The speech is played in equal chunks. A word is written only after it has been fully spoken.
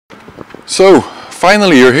So,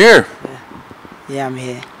 finally you're here. Yeah, I'm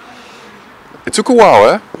here. It took a while,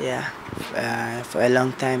 eh? Yeah, for a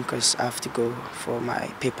long time because I have to go for my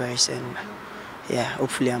papers and yeah,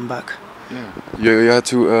 hopefully I'm back. Yeah. You had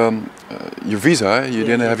to, your visa, eh? You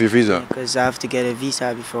didn't have your visa. Because I have to get a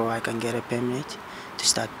visa before I can get a permit to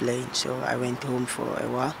start playing. So I went home for a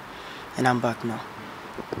while and I'm back now.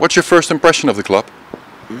 What's your first impression of the club?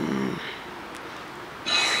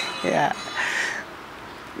 Yeah,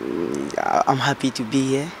 I'm happy to be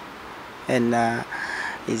here, and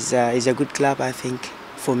it's a good club, I think,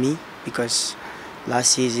 for me, because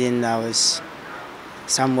last season I was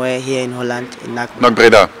somewhere here in Holland in NAC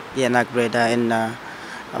Breda. Yeah, NAC Breda, and I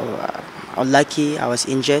was lucky. I was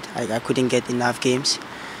injured. I couldn't get enough games,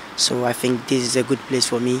 so I think this is a good place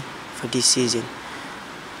for me for this season.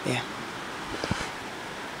 Yeah.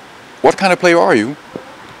 What kind of player are you?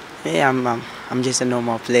 Yeah, I'm just a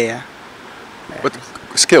normal player. What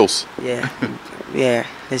skills? Yeah, yeah.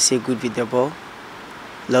 Let's say good with the ball.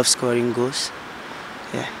 Love scoring goals.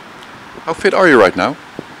 Yeah. How fit are you right now?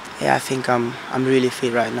 Yeah, I think I'm really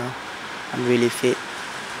fit right now. I'm really fit,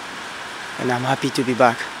 and I'm happy to be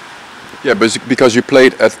back. Yeah, because you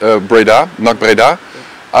played at Breda, NAC Breda.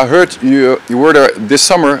 I heard you were there this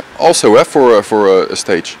summer also, for a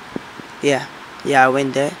stage. Yeah, I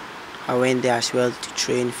went there. I went there as well to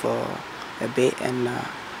train for a bit, and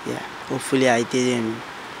yeah, hopefully I didn't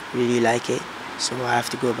really like it, so I have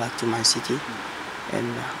to go back to Man City, and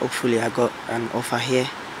hopefully I got an offer here,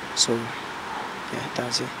 so yeah,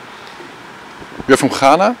 that's it. You're from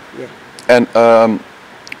Ghana? Yeah. And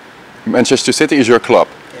Manchester City is your club.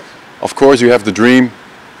 Yes. Of course you have the dream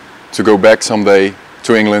to go back someday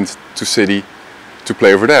to England, to City, to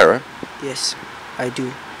play over there, eh? Yes, I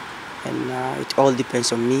do, and it all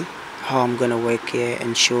depends on me, how I'm gonna work here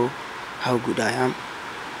and show how good I am.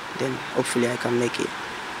 Then hopefully I can make it.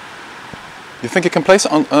 You think you can play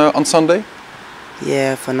on Sunday?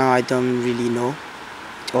 Yeah, for now I don't really know.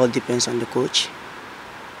 It all depends on the coach.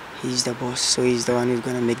 He's the boss, so he's the one who's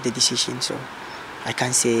gonna make the decision. So I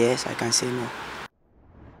can't say yes, I can't say no.